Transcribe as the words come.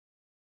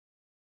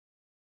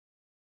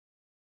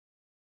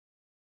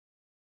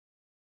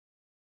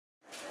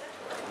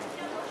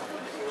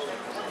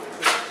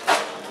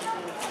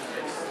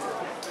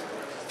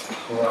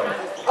Right.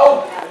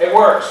 Oh, it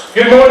works.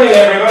 Good morning,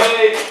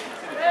 everybody.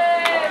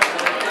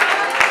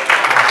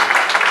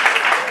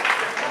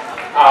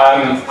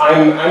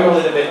 I'm a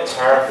little bit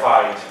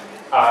terrified.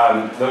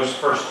 Those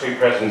first two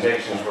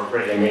presentations were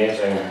pretty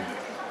amazing.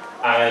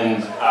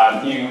 And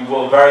you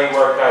will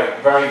work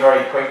out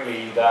very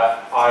quickly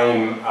that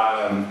I'm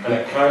an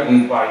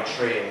accountant by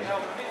trade,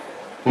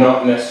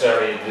 not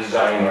necessarily a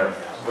designer,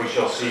 which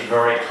you'll see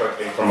very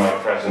quickly from my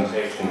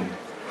presentation.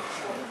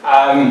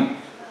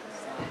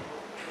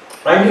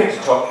 I'm here to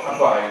talk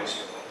about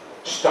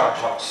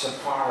startup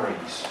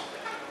safaris.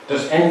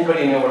 Does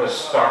anybody know what a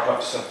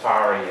startup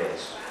safari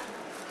is?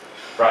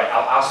 Right,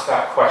 I'll ask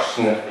that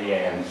question at the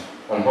end,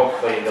 and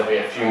hopefully there'll be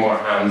a few more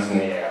hands in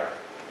the air.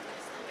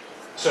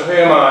 So who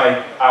am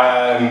I?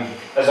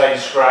 As I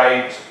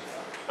described,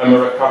 I'm a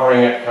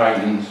recovering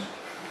accountant.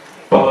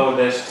 Below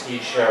this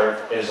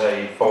t-shirt is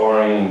a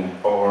boring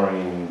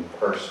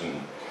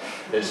person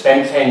that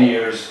spent 10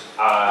 years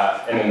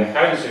in an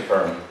accountancy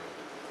firm.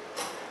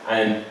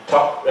 And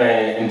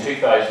in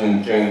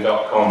 2000, during the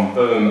dot-com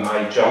boom,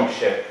 I jumped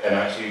ship and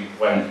actually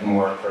went and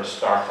worked for a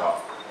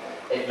startup.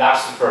 It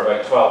lasted for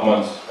about 12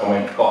 months and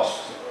went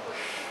bust.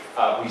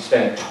 We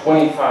spent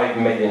 $25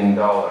 million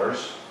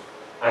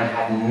and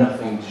had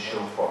nothing to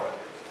show for it.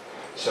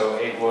 So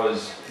it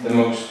was the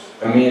most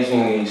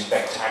amazingly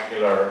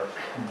spectacular,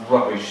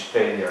 rubbish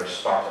failure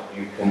startup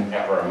you can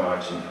ever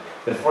imagine.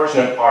 The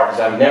fortunate part is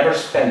I've never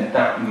spent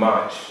that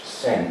much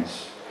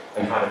since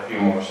and had a few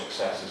more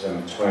successes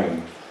in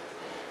between.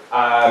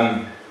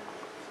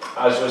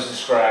 As was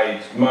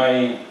described,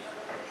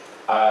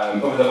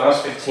 over the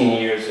last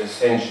 15 years,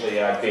 essentially,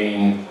 I've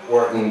been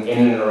working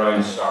in and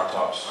around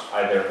startups,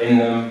 either in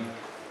them,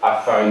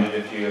 I've founded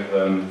a few of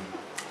them,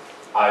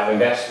 I've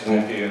invested in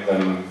a few of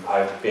them,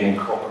 I've been in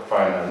corporate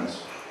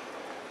finance.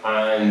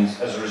 And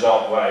as a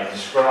result, what I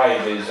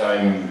describe is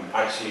I'm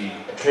actually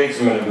a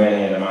tradesman of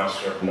many and a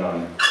master of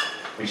none,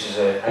 which is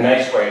a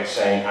nice way of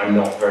saying I'm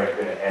not very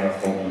good at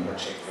anything in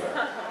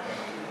particular.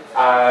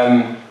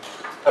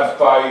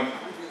 About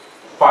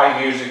 5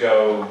 years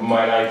ago,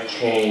 my life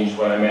changed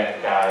when I met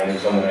a guy, and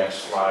he's on the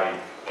next slide,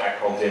 a guy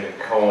called David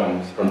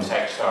Cohen from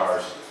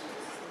Techstars.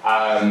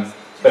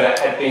 But I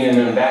had been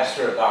an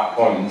investor at that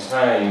point in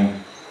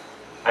time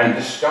and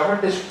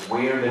discovered this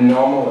weird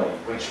anomaly,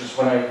 which was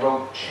when I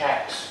wrote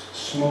checks,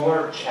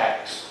 smaller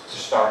checks to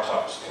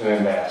startups to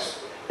invest.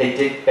 They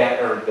did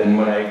better than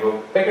when I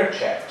wrote bigger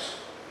checks.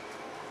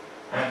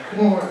 I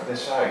couldn't work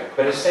this out,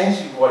 but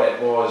essentially what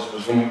it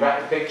was when you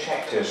write a big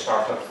check to a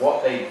startup,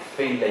 what they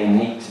feel they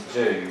need to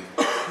do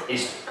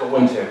is go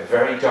into a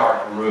very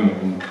dark room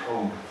and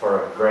code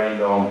for a very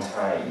long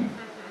time.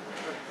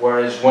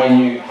 Whereas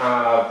when you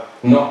have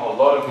not a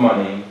lot of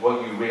money,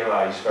 what you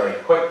realize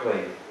very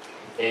quickly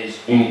is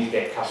you need to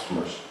get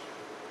customers.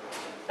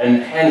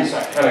 And hence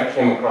I kind of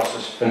came across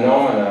this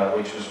phenomena,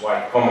 which was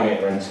Y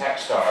Combinator and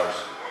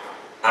Techstars.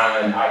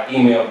 And I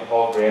emailed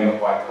Paul Graham at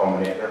Y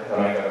Combinator,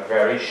 and I got a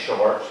very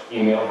short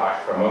email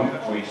back from him,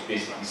 which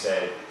basically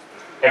said,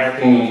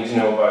 everything you need to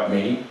know about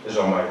me is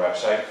on my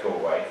website, go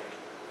away.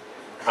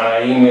 And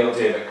I emailed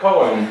David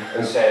Cohen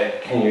and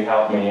said, can you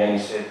help me? And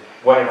he said,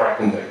 whatever I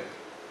can do.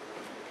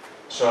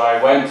 So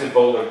I went to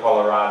Boulder,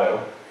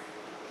 Colorado,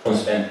 and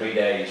spent 3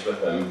 days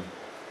with him.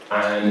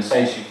 And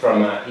essentially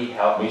from that, he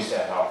helped me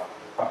set up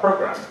a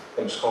program.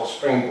 It was called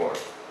Springboard.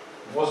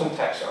 It wasn't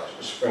Techstars, it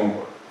was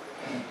Springboard.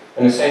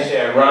 And essentially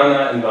I ran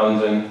that in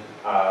London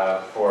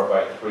for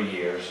about 3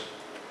 years.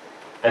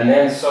 And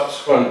then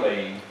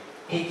subsequently,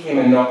 he came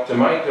and knocked on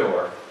my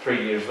door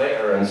 3 years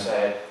later and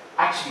said,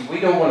 actually, we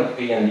don't want to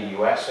be in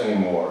the US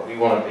anymore. We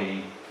want to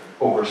be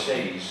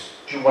overseas.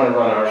 Do you want to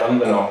run our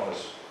London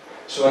office?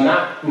 So in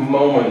that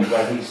moment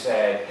when he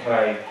said, can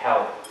I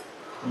help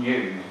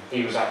you?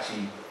 He was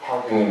actually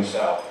helping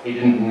himself. He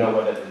didn't know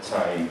it at the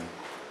time.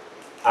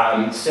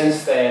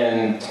 Since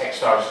then,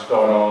 Techstars has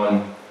gone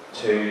on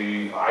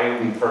to, I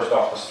opened the first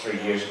office 3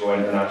 years ago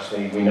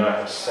internationally. We now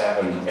have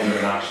 7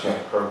 international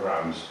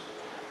programs.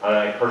 And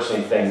I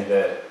personally think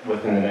that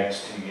within the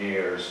next 2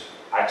 years,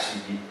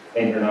 actually the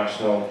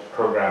international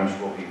programs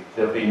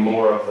there'll be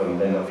more of them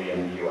than there'll be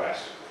in the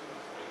US.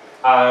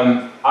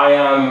 I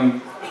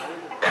am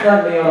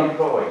currently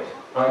unemployed.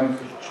 I'm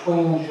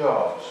between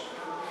jobs.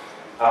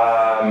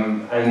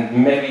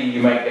 And maybe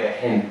you might get a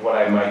hint what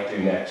I might do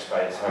next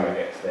by the time I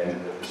get to the end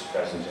of this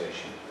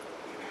presentation.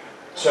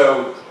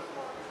 So,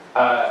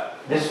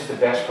 this is the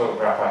best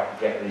photograph I could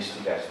get of these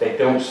two guys. They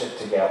don't sit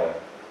together.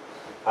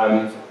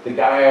 The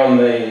guy on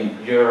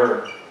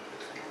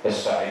his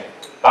side,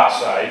 that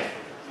side,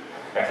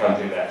 I can't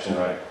do the action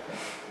right,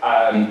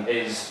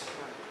 is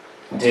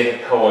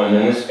David Cohen,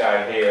 and this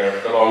guy here,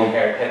 the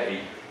long-haired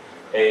hippie,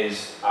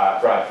 is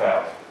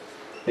Bradford.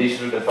 These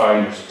were the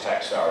founders of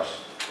Techstars.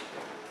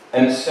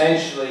 And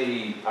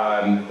essentially,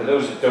 for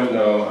those that don't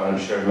know, and I'm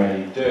sure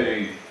many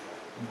do,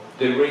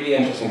 the really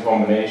interesting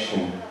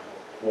combination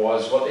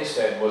was, what they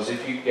said was,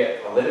 if you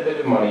get a little bit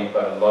of money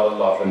but a lot of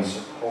love and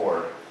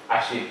support,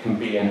 actually it can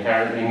be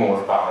inherently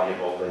more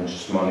valuable than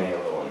just money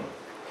alone.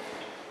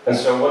 And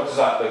so what does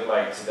that look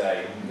like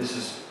today? This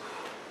is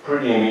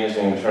pretty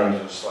amazing in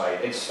terms of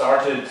slide. It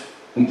started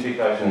in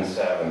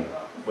 2007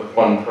 with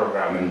one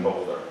program in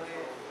Boulder.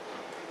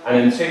 And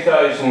in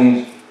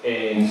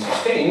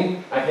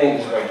 2016, I think it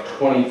was about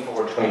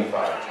 24, 25.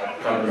 I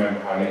can't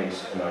remember how many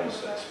it's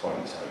announced at this point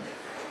in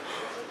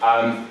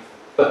time.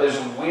 But there's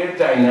a weird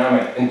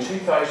dynamic. In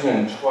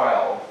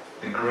 2012,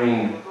 the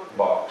green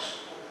box,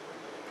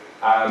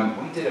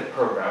 we did a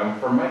program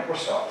for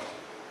Microsoft.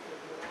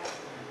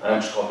 And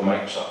it's called the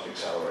Microsoft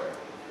Accelerator.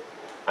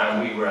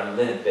 And we were a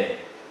little bit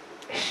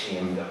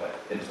ashamed of it.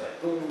 It was like,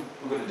 oh,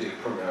 we're going to do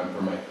a program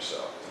for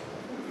Microsoft.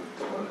 We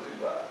don't want to do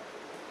that.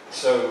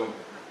 So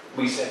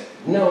we said,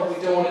 no,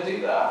 we don't want to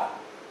do that.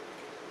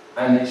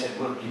 And they said,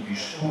 we'll give you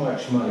so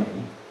much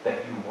money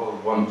that you will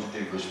want to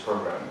do this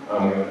program.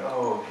 And we went,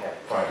 oh, okay,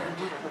 fine.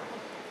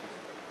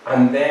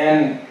 And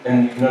then,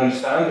 and you can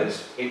understand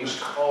this, it was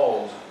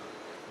called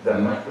the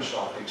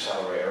Microsoft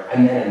Accelerator,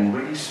 and then in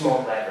really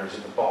small letters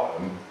at the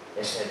bottom,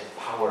 it said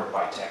powered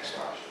by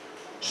Techstars.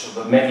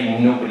 So that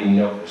maybe nobody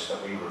noticed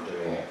that we were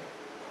doing it.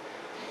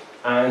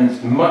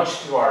 And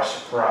much to our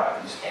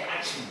surprise, it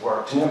actually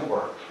worked, and it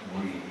worked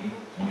really,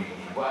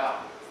 really well.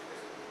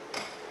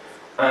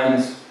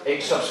 And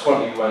it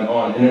subsequently went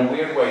on. In a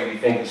weird way, we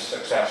think it's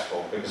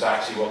successful, because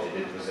actually what they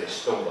did was they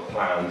stole the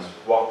plans,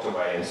 walked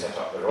away, and set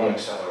up their own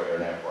accelerator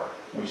network,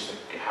 which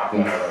they have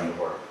now around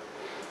the world.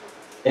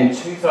 In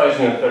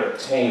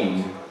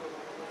 2013,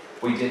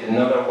 we did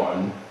another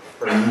one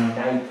for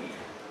Nike.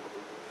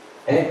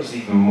 And it was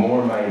even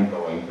more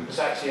mind-blowing, because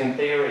actually in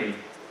theory,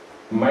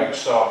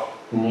 Microsoft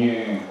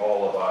knew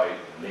all about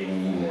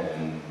lean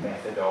and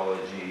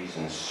methodologies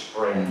and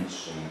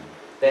sprints, and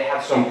they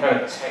had some kind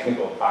of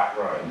technical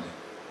background.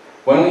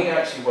 When we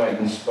actually went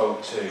and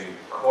spoke to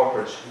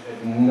corporates who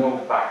had no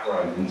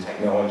background in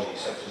technology,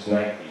 such as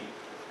Nike,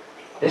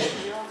 this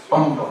was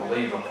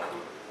unbelievable.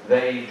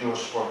 They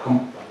just were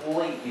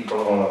completely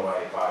blown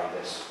away by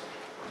this,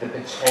 the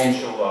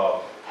potential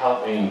of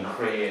helping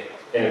create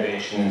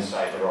innovation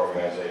inside their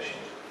organizations.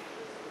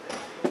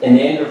 In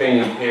the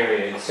intervening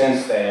period,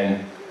 since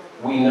then,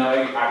 we now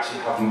actually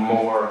have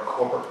more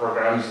corporate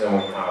programs than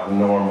we have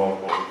normal,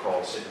 what we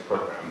call city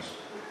programs.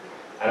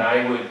 And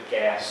I would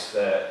guess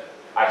that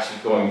actually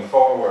going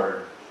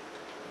forward,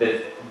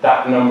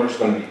 that number is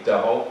going to be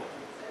double.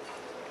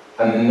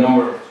 And the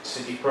number of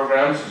city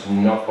programs is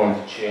not going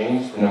to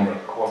change. The number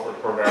of corporate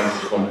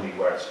programs is going to be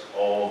where it's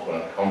all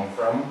going to come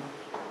from.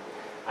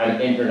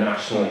 And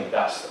internationally,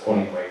 that's the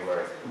only way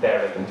where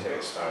they're looking to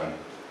expand.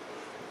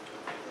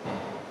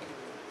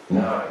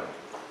 Now,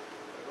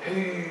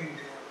 who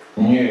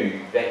knew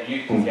that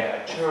you can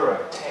get a tour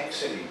of Tech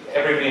City?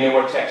 Everybody know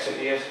where Tech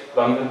City is?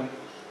 London?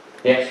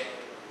 Yes?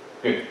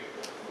 Good.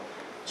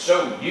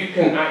 So you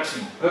can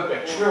actually book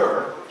a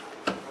tour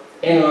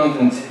in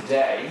London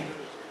today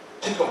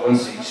to go and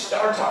see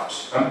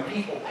startups. And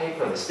people pay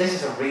for this. This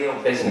is a real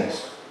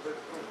business.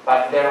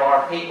 Like, there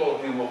are people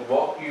who will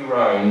walk you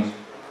around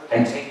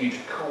and take you to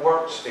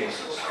co-work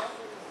spaces.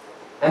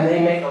 And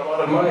they make a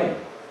lot of money.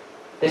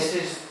 This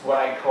is what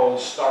I call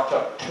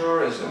startup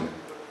tourism.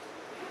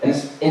 And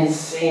it's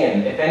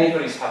insane. If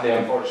anybody's had the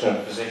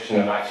unfortunate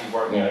position of actually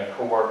working in a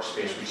co-work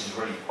space, which is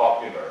really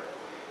popular,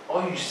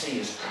 all you see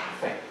is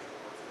traffic.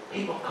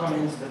 People come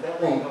into the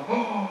building and go,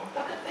 oh,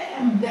 look at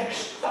them, they're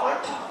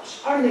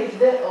startups. Aren't they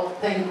little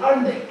things?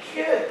 Aren't they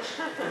cute?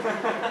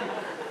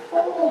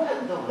 Oh,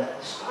 hello,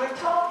 little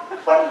startup.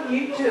 What are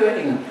you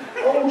doing?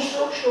 Oh,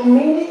 social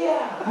media.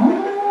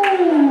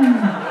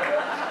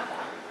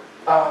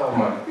 Oh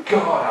my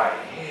God,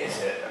 I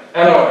hate it.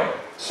 Anyway,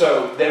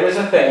 so there is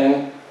a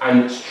thing,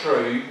 and it's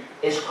true,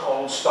 it's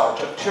called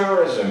startup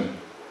tourism.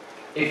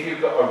 If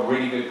you've got a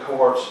really good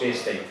co-work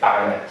space, they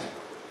ban it.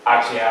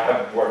 Actually, I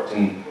have worked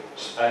in,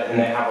 and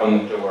they have on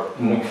the door,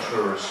 no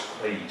tours,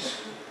 please.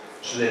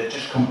 So they've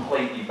just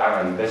completely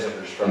banned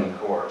visitors from the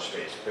co-work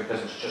space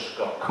because it's just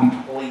got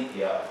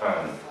completely out of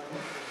hand.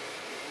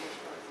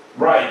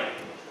 Right,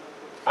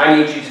 I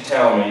need you to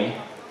tell me,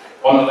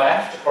 on the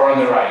left or on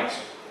the right,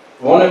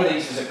 one of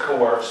these is a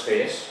co-work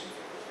space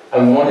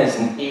and one is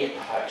an ape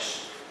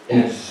house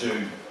in a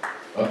zoo,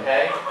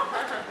 okay?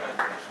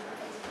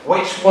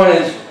 Which one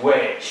is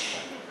which?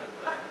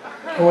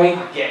 Can we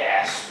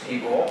guess,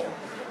 people?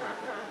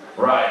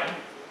 Right.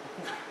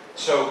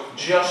 So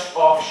just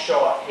off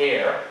shot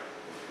here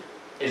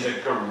is a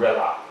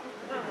gorilla.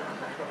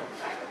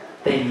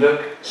 They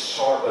look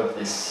sort of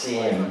the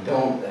same,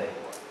 don't they?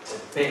 It's a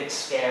bit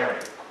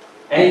scary.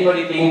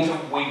 Anybody been to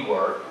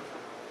WeWork?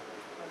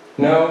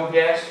 No?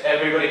 Yes?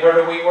 Everybody heard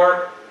of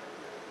WeWork?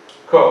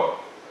 Cool.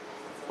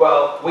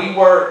 Well,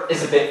 WeWork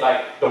is a bit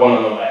like the one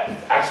on the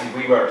left. Actually,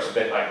 WeWork is a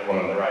bit like the one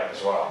on the right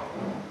as well.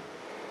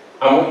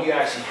 And what you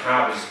actually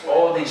have is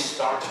all these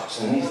startups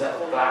and these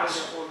little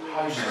glass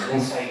houses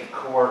inside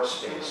co-work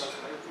space.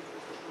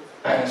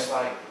 And it's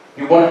like,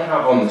 you want to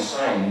have on the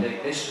sign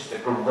that this is the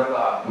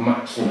Gorilla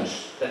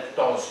Maximus that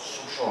does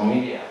social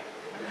media.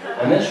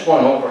 And this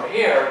one over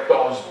here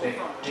does big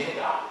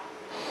data.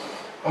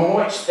 And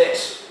watch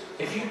this.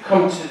 if you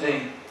come to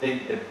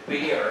the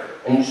beer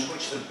and you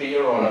switch the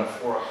beer on at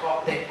 4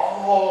 o'clock, they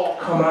all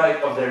come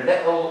out of their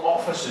little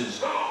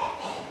offices.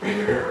 Oh,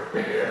 beer,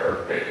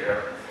 beer,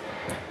 beer.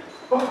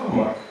 Oh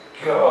my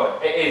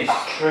God, it is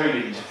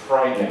truly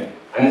frightening.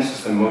 And this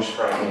is the most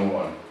frightening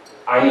one.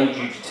 I need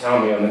you to tell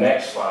me on the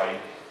next slide,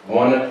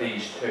 one of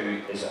these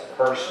two is a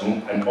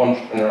person, an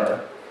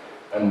entrepreneur,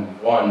 and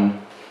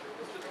one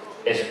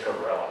is a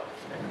gorilla.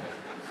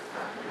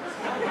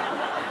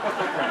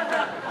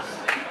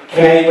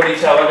 Can anybody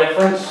tell the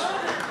difference?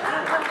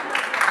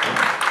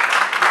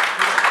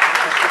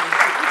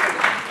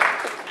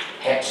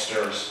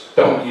 Hipsters,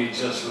 don't you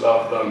just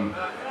love them?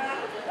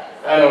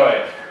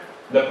 Anyway,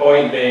 the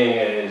point being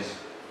is,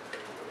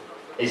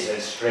 it's a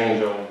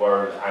strange old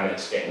word and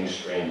it's getting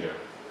stranger.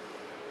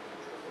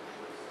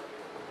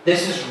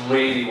 This is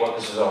really what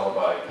this is all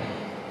about.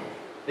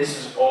 This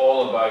is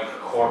all about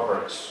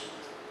corporates.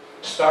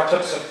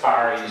 Startup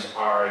safaris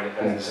are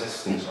an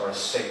existence or a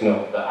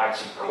signal that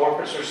actually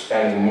corporates are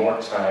spending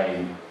more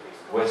time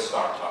with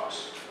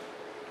startups.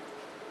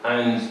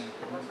 And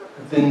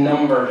the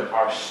numbers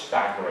are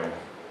staggering.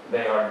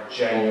 They are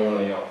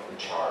genuinely off the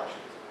chart.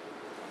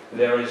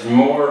 There is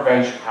more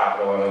venture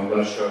capital, and I'm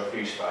going to show a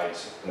few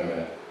slides in a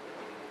minute,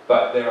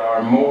 but there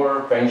are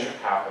more venture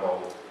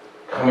capital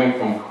coming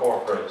from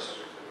corporates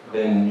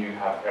than you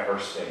have ever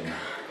seen.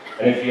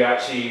 And if you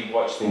actually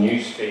watch the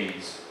news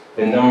feeds,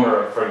 the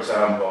number of, for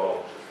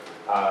example,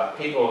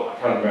 people, I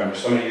can't remember,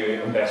 some of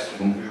you invested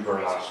in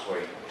Uber last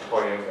week,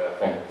 Toyota I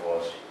think it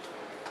was,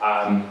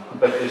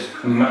 but there's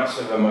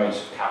massive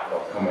amounts of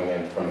capital coming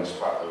in from this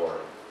part of the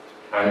world,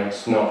 and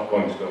it's not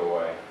going to go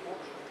away.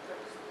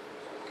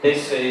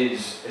 This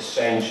is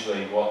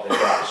essentially what the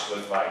graphs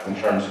look like in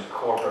terms of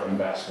corporate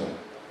investment.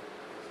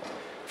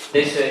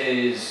 This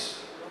is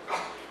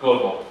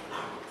global.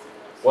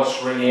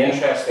 What's really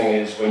interesting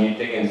is when you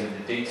dig into the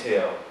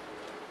detail,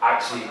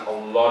 actually a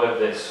lot of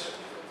this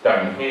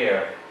down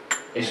here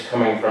is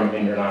coming from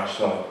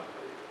international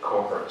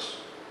corporates.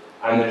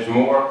 And there's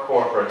more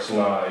corporates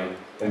now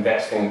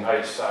investing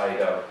outside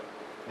of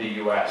the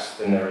US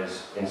than there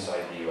is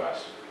inside the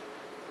US.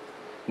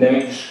 Let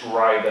me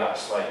describe that a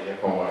slightly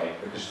different way,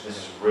 because this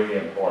is really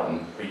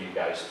important for you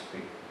guys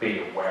to be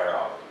aware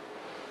of.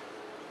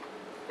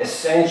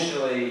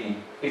 Essentially,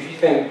 if you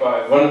think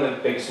about one of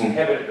the biggest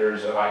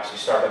inhibitors of actually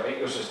startup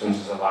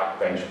ecosystems is a lack of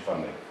venture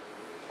funding.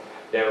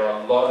 There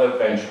are a lot of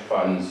venture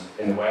funds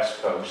in the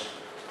West Coast,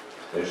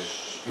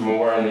 there's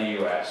more in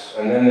the US,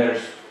 and then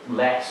there's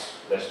less,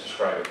 let's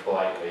describe it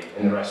politely,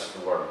 in the rest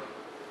of the world.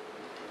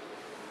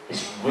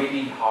 It's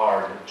really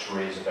hard to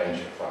raise a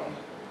venture fund,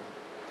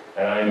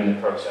 and I'm in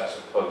the process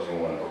of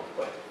closing one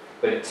hopefully.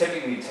 But it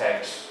typically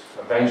takes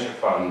a venture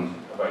fund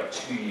about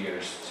 2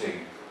 years to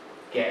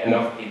get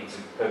enough people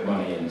to put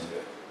money into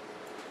it.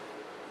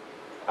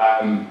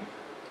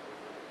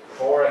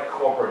 For a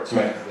corporate to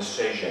make a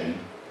decision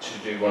to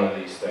do one of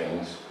these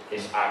things,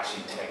 it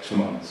actually takes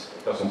months,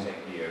 it doesn't take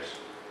years.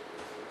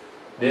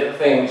 The other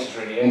thing which is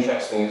really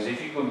interesting is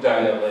if you go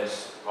down the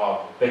list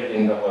of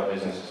billion-dollar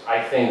businesses,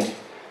 I think,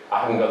 I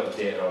haven't got the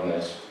data on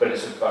this, but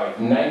it's about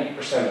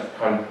 90% of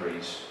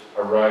countries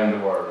around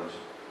the world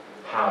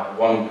have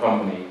one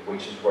company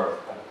which is worth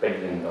 $1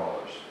 billion.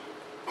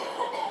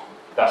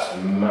 That's a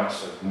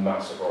massive,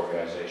 massive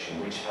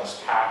organization which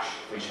has cash,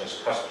 which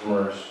has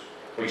customers,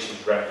 which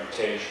has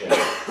reputation.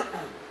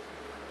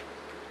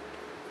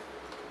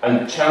 And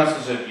the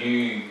chances of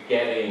you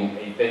getting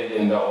a $1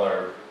 billion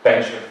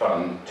venture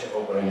fund to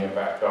open in your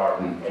back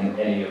garden in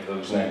any of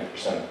those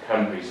 90% of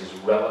countries is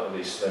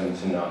relatively slim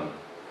to none.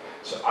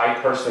 So I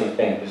personally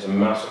think there's a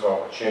massive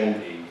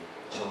opportunity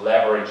to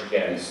leverage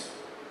against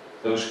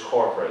those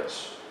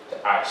corporates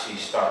to actually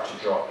start to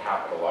draw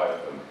capital out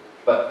of them.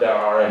 But there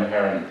are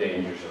inherent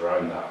dangers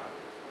around that.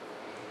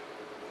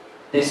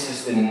 This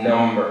is the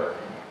number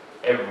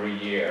every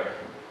year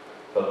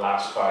for the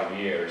last 5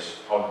 years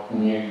of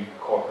new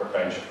corporate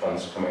venture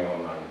funds coming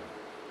online.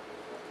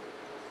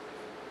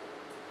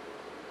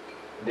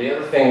 The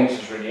other thing which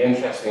is really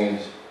interesting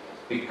is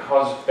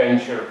because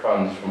venture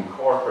funds from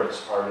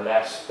corporates are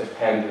less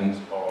dependent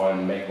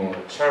on making a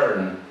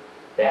return,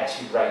 they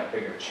actually write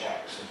bigger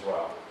checks as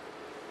well.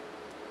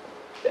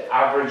 The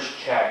average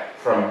check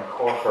from a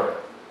corporate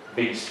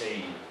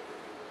VC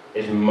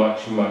is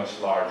much, much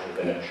larger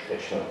than a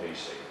traditional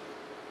VC.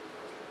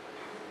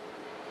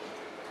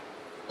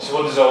 So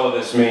what does all of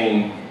this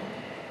mean?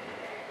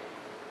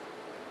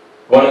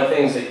 One of the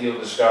things that you'll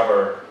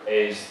discover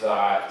is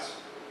that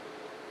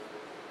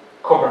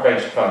corporate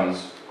venture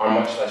funds are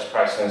much less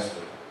price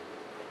sensitive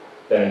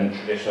than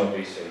traditional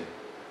VC.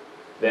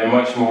 They're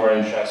much more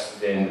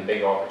interested in the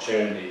big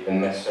opportunity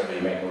than necessarily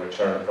making a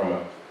return from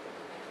it.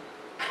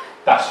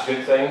 That's a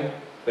good thing,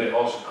 but it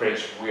also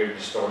creates weird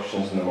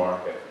distortions in the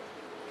market.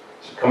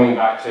 So coming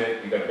back to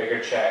it, you've got a bigger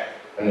check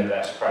and they're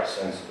less price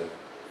sensitive.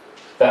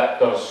 That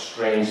does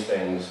strange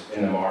things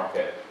in the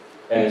market.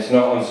 And it's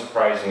not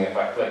unsurprising if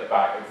I flick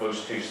back at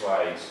those two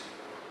slides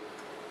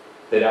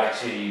that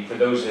actually, for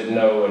those that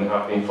know and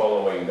have been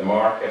following the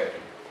market,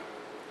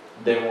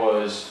 there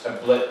was a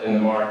blip in the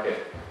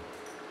market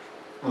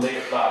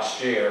late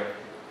last year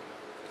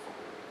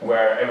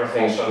where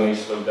everything suddenly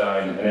slowed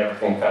down and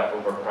everything felt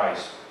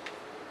overpriced.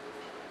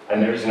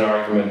 And there is an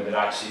argument that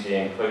actually the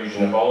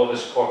inclusion of all of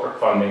this corporate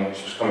funding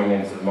which was coming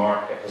into the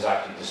market has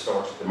actually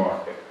distorted the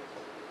market.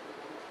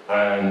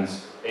 And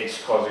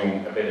it's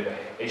causing a bit of an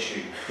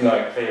issue.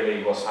 Now,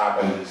 clearly what's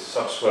happened is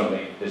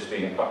subsequently there's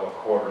been a couple of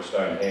quarters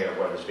down here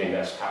where there's been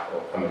less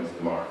capital come into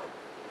the market.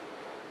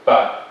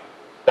 But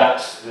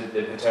that's the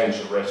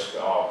potential risk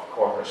of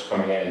corporates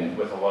coming in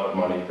with a lot of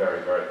money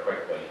very, very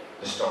quickly,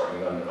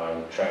 distorting the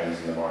underlying trends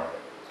in the market.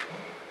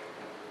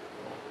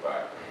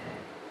 Right.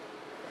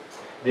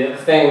 The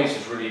other thing which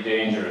is really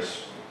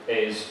dangerous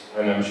is,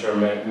 and I'm sure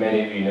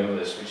many of you know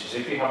this, which is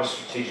if you have a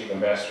strategic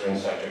investor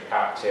inside your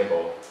cap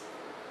table,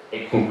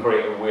 it can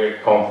create a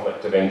weird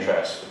conflict of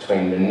interest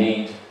between the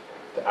need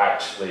to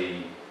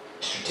actually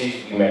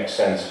strategically make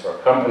sense for a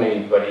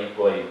company, but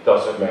equally,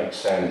 does it make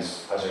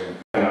sense as a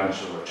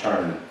financial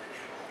return?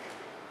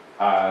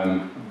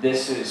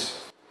 This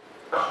is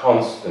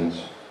constant,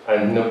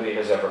 and nobody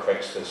has ever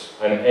fixed this.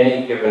 And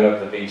any given of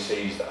the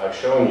VCs that I've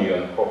shown you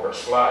on the corporate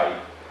slide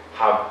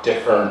have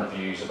different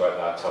views about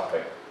that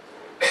topic.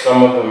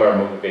 Some of them are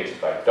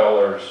motivated by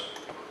dollars,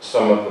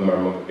 some of them are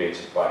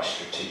motivated by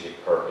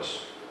strategic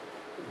purpose.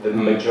 The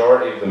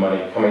majority of the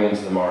money coming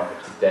into the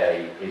market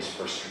today is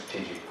for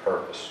strategic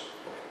purpose,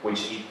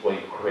 which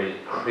equally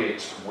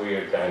creates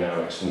weird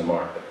dynamics in the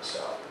market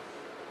itself.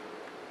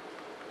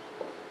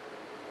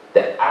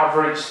 The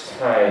average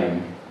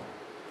time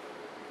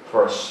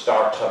for a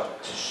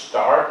startup to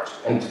start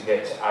and to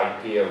get to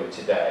IPO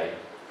today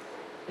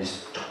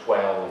is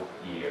 12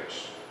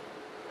 years.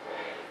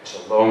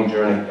 It's a long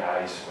journey,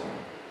 guys.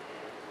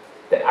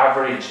 The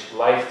average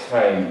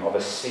lifetime of a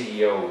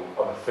CEO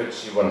of a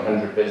FTSE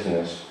 100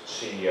 business,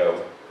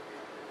 CEO,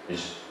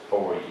 is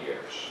 4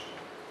 years.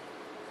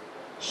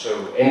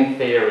 So in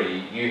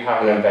theory, you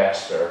have an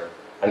investor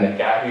and the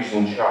guy who's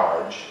in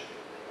charge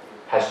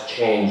has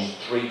changed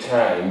 3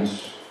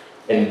 times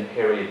in the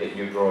period that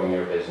you're growing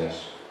your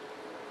business,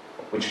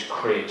 which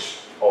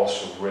creates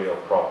also real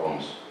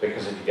problems.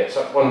 Because if he gets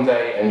up one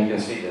day, and you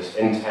can see this,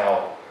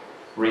 Intel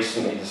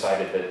recently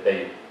decided that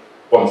they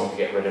wanted to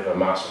get rid of a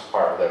massive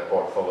part of their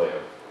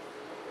portfolio,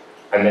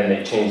 and then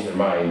they changed their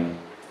mind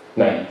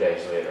 90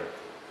 days later.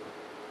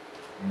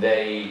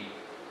 They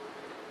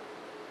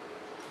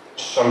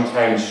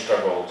sometimes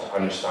struggle to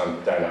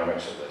understand the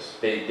dynamics of this.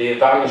 The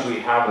advantage we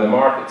have in the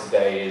market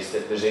today is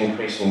that there's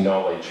increasing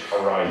knowledge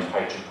around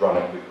how to run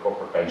a good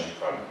corporate venture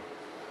fund.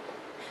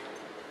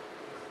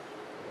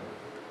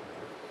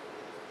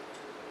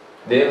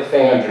 The other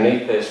thing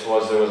underneath this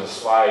was there was a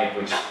slide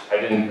which I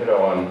didn't put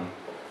on,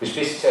 which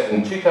basically said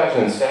in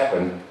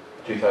 2007,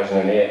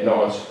 2008, not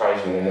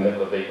unsurprisingly in the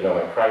middle of the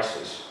economic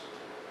crisis,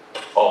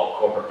 all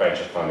corporate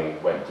venture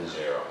funding went to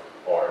zero,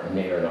 or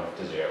near enough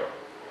to zero.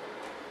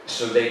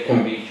 So they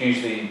can be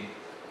hugely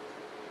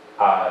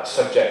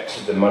subject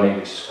to the money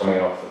which is coming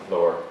off the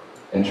floor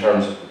in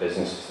terms of the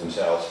businesses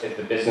themselves. If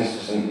the business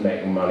isn't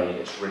making money,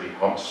 it's really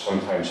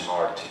sometimes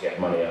hard to get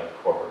money out of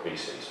corporate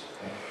VCs.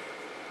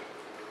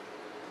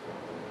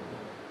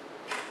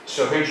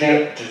 So who do you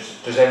know,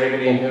 does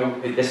everybody know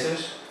who this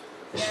is?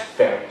 This is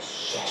very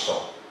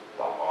Cecil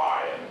the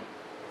Lion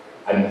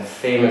and the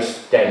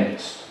famous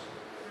dentist.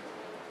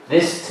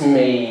 This to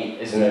me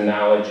is an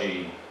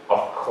analogy of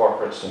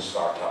corporates and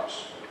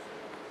startups.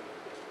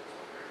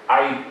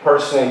 I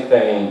personally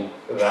think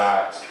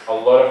that a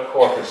lot of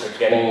corporates are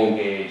getting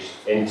engaged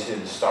into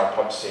the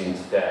startup scene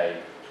today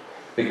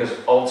because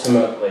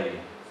ultimately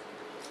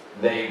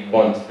they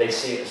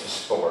see it as a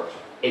sport.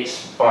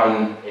 It's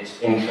fun, it's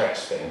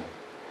interesting.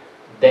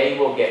 They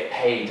will get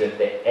paid at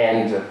the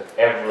end of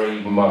every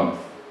month.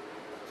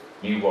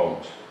 You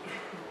won't.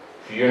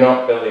 If you're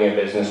not building a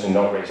business and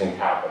not raising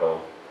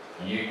capital,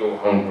 you go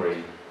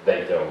hungry,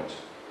 they don't.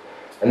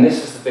 And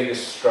this is the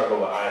biggest struggle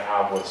that I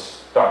have with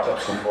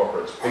startups and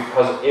corporates,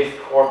 because if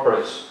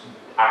corporates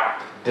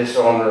act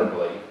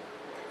dishonorably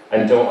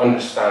and don't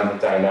understand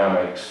the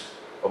dynamics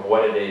of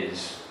what it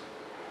is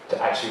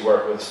to actually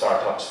work with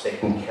startups, they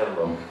can kill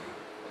them.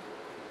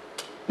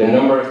 The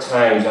number of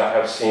times I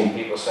have seen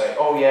people say,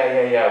 oh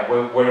yeah,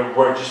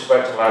 we're just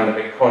about to land a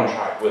big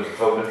contract with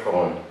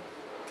Vodafone.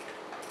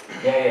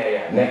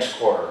 Yeah, next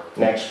quarter.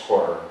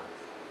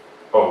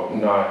 Oh,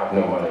 no, I have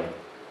no money.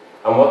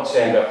 And what's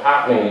ended up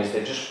happening is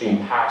they've just been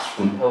passed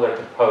from pillar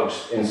to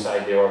post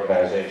inside the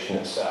organization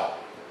itself.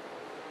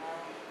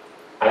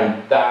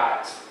 And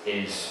that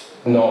is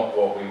not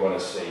what we want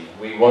to see.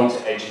 We want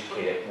to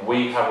educate.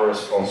 We have a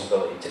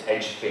responsibility to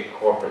educate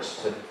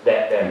corporates to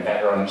let them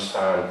better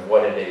understand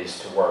what it is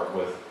to work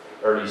with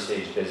early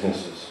stage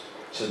businesses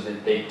so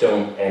that they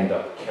don't end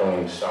up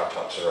killing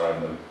startups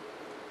around them.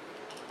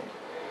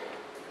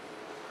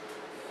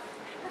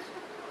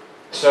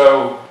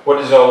 So what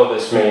does all of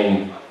this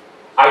mean?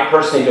 I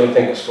personally don't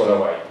think it's going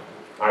away.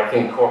 I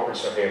think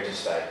corporates are here to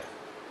stay.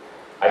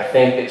 I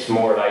think it's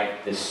more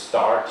like the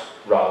start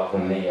rather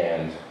than the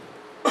end.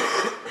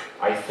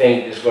 I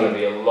think there's going to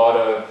be a lot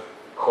of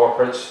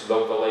corporates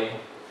locally,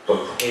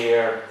 both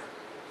here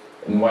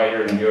and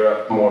wider in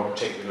Europe more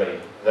particularly,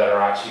 that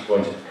are actually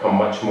going to become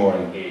much more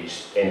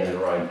engaged in and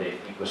around the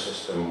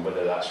ecosystem,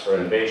 whether that's for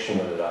innovation,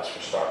 whether that's for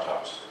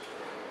startups.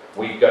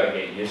 We've got to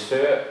get used to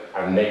it,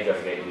 and they've got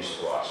to get used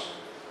to us.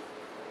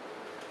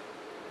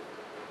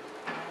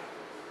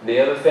 The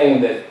other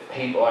thing that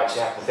people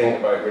actually have to think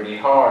about really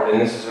hard,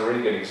 and this is a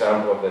really good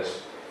example of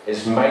this,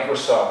 is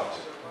Microsoft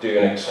do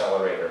an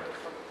accelerator,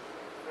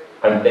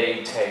 and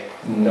they take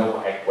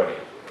no equity.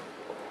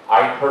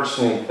 I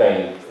personally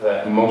think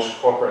that most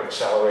corporate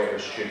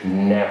accelerators should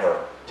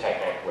never take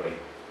equity.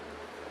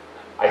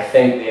 I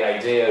think the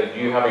idea of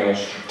you having a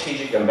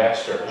strategic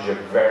investor as your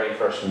very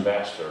first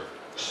investor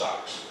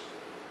sucks.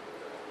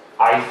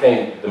 I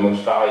think the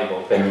most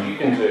valuable thing you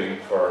can do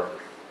for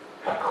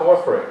a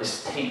corporate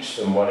is teach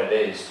them what it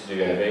is to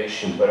do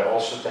innovation, but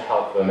also to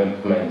help them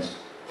implement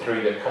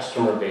through their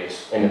customer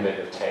base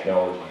innovative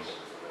technologies.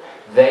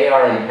 They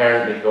are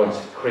inherently going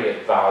to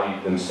create value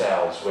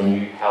themselves when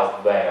you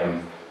help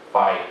them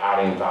by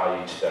adding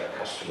value to their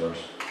customers.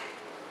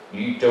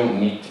 You don't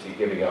need to be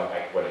giving up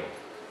equity.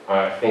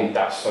 I think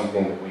that's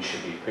something that we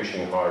should be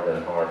pushing harder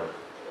and harder.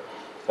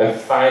 And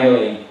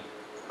finally,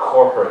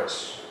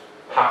 corporates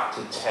have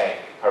to take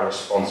a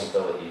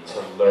responsibility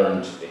to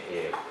learn to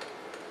behave,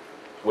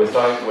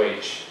 without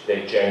which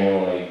they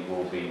genuinely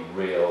will be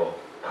real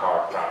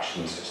car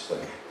crashing system.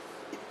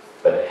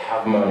 But they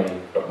have money,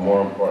 but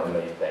more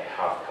importantly, they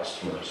have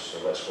customers. So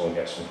let's go and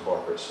get some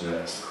corporates and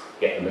let's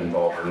get them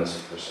involved in this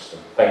ecosystem.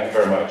 Thank you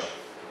very much.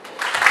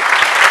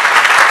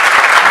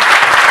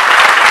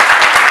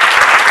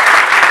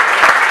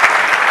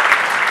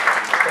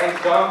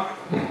 Thanks, John.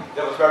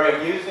 That was very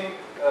amusing.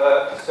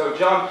 So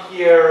John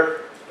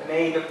here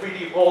made a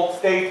pretty bold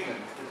statement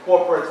that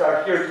corporates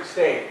are here to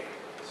stay.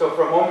 So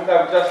for a moment,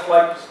 I would just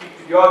like to speak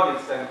to the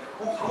audience. And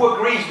who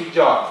agrees with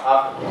John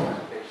after the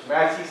presentation? May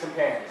I see some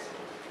hands?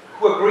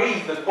 Who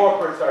agrees that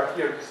corporates are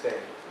here to stay?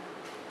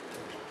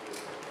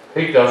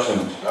 Who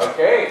doesn't?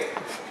 Okay.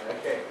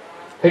 Okay.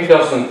 Who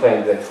doesn't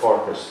think that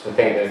corporates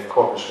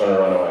going to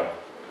run away?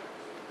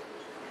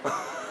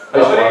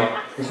 Nobody?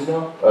 Is it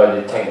no? Oh,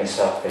 they're taking a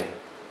selfie.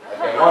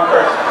 Okay, one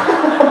person.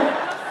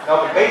 No,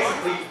 but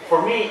basically,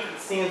 for me, it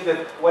seems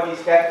that what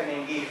is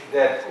happening is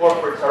that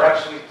corporates are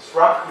actually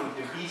disrupting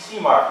the VC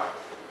market.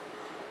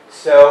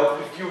 So,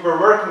 if you were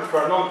working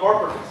for a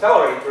non-corporate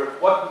accelerator,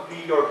 what would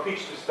be your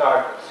pitch to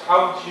startups?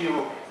 How would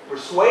you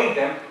persuade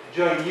them to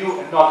join you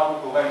and not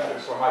Google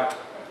Ventures or Microsoft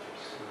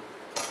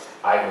Ventures?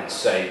 I would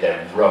say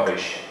they're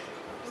rubbish.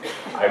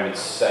 I would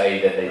say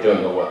that they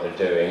don't know what they're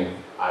doing.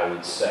 I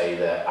would say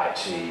that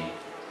actually,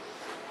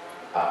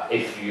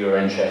 if you're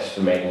interested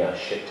in making a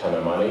shit ton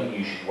of money,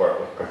 you should work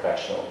with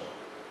professionals.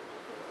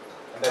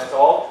 And that's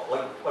all?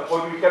 Like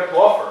what do you have to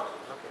offer?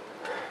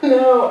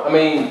 No, I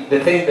mean, the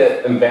thing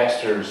that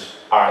investors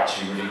are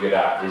actually really good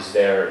at is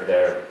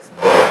their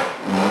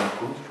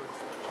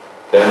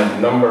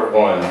number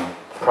one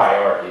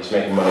priority is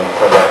making money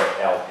for their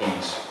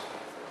LPs.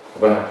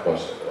 We're going to have to go and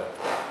sit with that.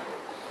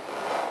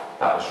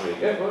 That was really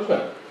good,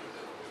 wasn't it?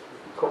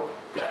 Cool.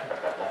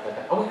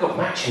 Oh, we got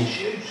matching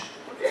shoes.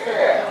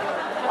 Yeah.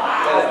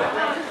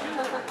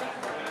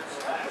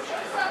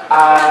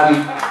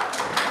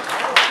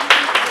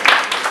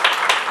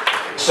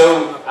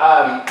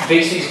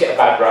 VCs get a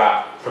bad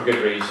rap for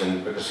good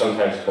reason, because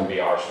sometimes it can be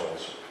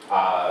arseholes.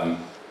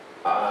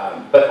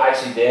 But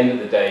actually, at the end of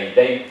the day,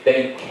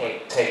 they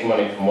take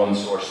money from one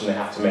source and they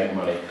have to make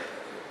money.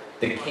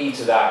 The key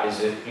to that is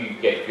if you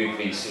get good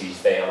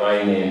VCs, they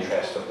align the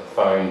interest of the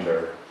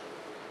founder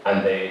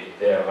and they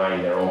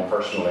align their own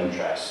personal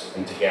interests,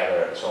 and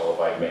together it's all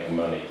about making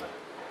money.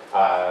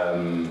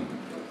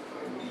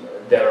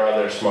 There are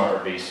other smarter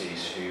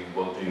VCs who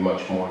will do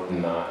much more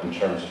than that in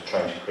terms of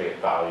trying to create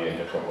value in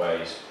different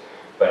ways.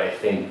 But I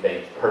think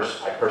I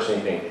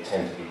personally think they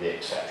tend to be the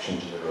exception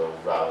to the rule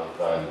rather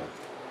than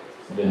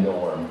the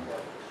norm.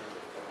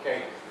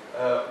 Okay.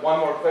 One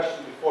more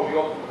question before we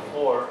open the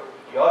floor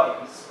to the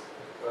audience.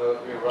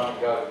 We're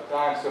running out of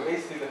time. So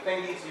basically, the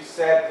thing is, you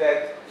said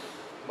that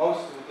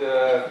most of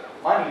the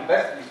money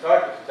invested in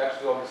startups is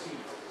actually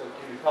overseas. So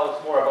can you tell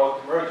us more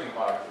about emerging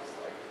markets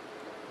like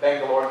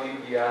Bangalore,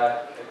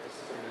 India,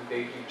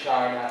 Beijing,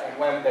 China, and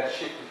when that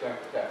shift is going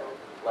to happen,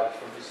 like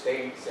from the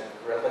States and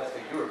let's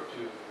say Europe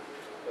to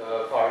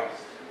Far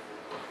East?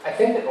 I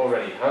think it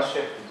already has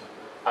shifted.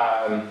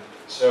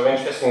 So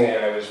interestingly,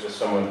 I was with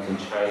someone from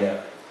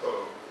China.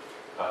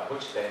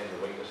 Which day of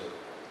the week was it?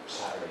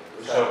 Saturday.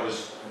 So it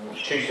was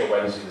Tuesday or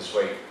Wednesday this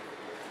week,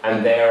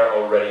 and they're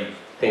already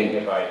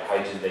thinking about how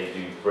do they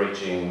do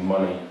bridging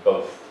money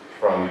both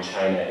from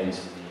China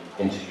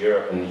into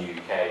Europe and the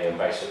UK and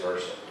vice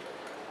versa.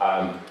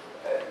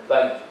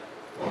 Like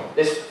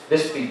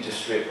this be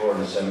just straightforward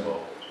and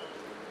simple.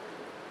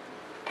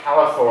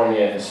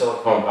 California and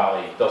Silicon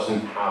Valley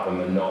doesn't have a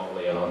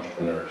monopoly on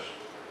entrepreneurs.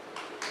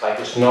 Like,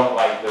 it's not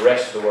like the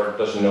rest of the world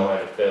doesn't know how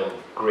to build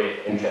great,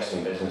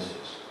 interesting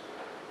businesses.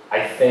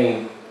 I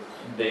think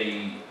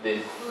the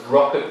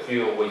rocket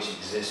fuel which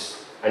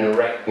exists and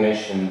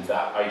recognition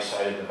that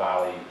outside of the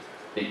valley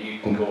that you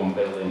can go and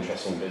build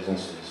interesting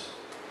businesses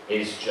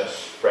is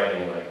just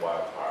spreading like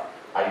wildfire.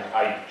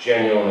 I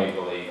genuinely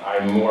believe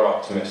I'm more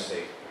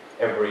optimistic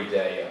every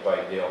day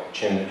about the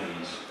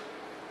opportunities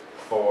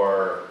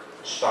for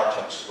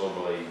startups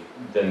globally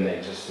than they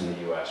exist in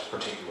the US,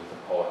 particularly with the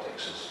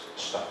politics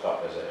as stuffed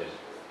up as it is.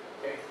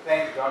 Okay,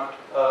 thank you, John.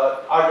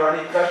 Are there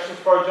any questions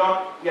for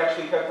John? We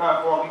actually have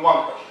time for only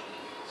one question.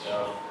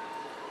 So,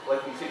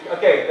 let me see.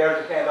 Okay,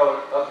 there's a hand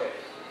over. Okay.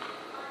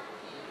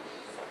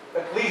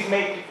 But please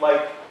make it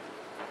like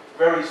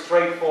very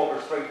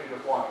straightforward, straight to the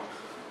point.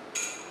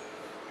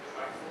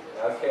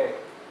 Okay.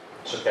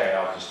 It's okay,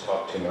 I'll just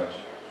talk too much.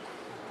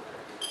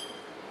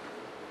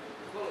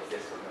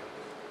 Yes or no?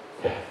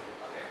 Yeah.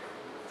 Okay.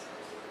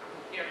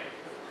 Hear me.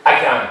 I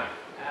can.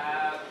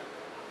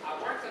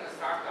 I worked in a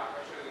startup,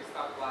 actually we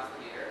stopped last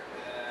year,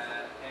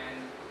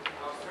 and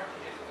our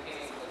strategy at the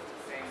beginning was the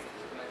same that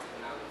you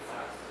mentioned now with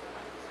us,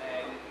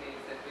 and it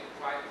means that we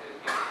try to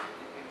get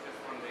interest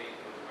from the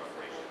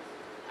corporations.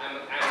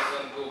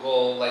 Amazon,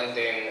 Google,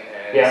 LinkedIn,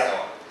 and so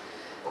on.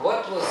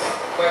 What was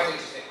quite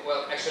interesting,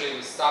 well, actually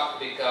we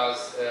stopped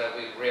because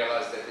we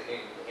realized that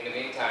in the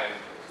meantime,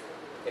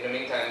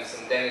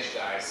 some Danish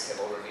guys have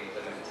already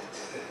implemented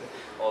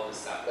all this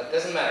stuff. But it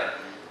doesn't matter.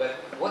 But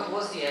what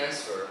was the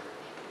answer?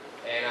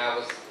 And I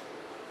was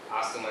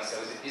asking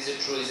myself, is it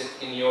true? Is it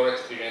in your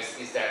experience?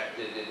 Is that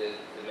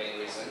the main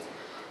reason?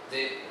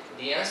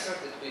 The answer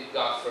that we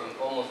got from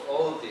almost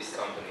all of these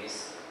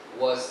companies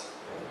was,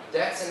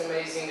 that's an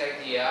amazing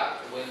idea.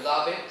 We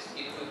love it.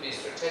 It could be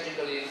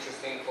strategically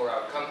interesting for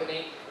our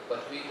company,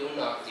 but we do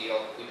not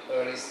deal with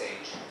early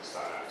stage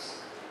startups.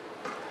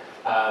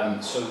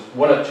 So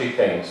one of two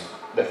things.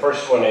 The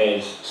first one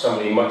is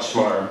somebody much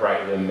smarter and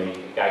brighter than me,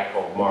 a guy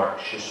called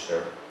Mark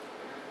Schuster,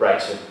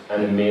 writes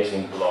an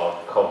amazing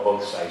blog called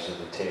Both Sides of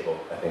the Table,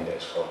 I think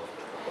it's called.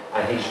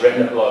 And he's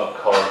written a blog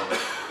called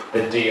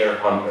The Deer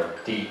Hunter,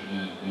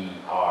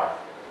 D-E-E-R,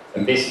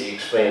 and basically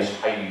explains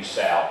how you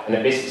sell. And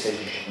it basically says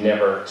you should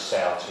never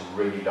sell to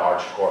really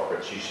large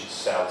corporates, you should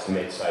sell to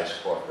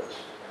mid-sized corporates.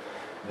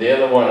 The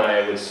other one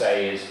I would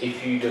say is,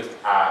 if you look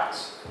at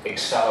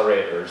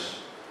accelerators,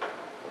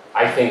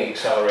 I think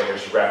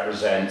accelerators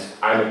represent,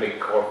 I'm a big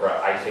corporate,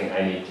 I think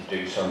I need to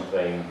do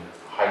something,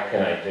 how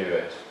can I do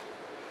it?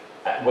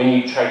 When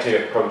you try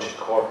to approach a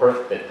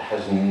corporate that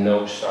has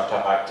no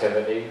startup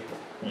activity,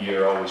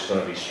 you're always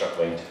going to be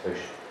struggling to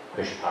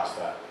push past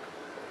that.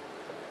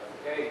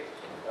 Okay.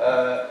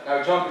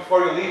 Now, John,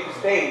 before you leave the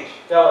stage,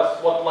 tell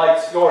us what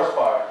lights your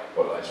spark.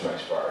 What lights my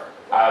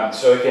spark?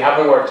 So if you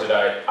haven't worked it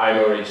out, I'm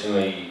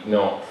originally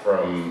not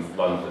from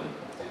London.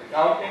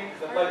 Accounting,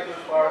 that lights your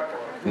spark? Or?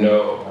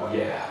 No,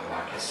 yeah,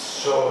 I get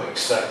so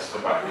excited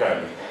about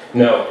accounting.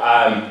 No,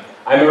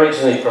 I'm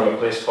originally from a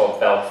place called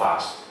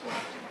Belfast,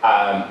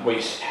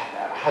 which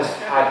has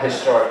had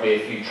historically a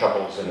few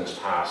troubles in its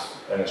past,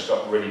 and it's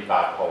got really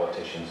bad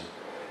politicians.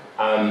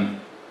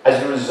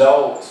 As a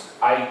result,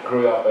 I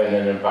grew up in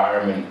an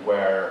environment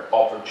where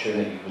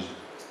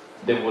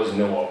there was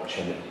no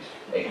opportunities.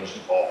 It was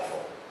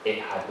awful. It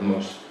had the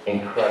most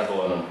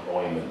incredible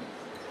unemployment.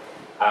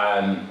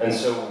 And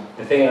so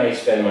the thing I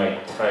spend my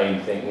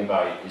time thinking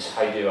about is,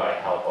 how do I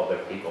help other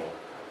people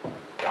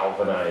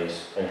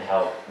galvanize and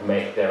help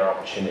make their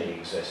opportunity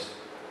exist?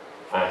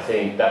 And I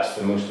think that's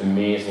the most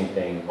amazing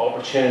thing.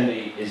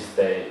 Opportunity is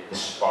the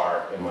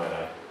spark in my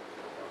life.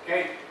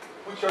 Okay,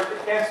 put your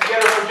hands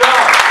together for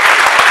John.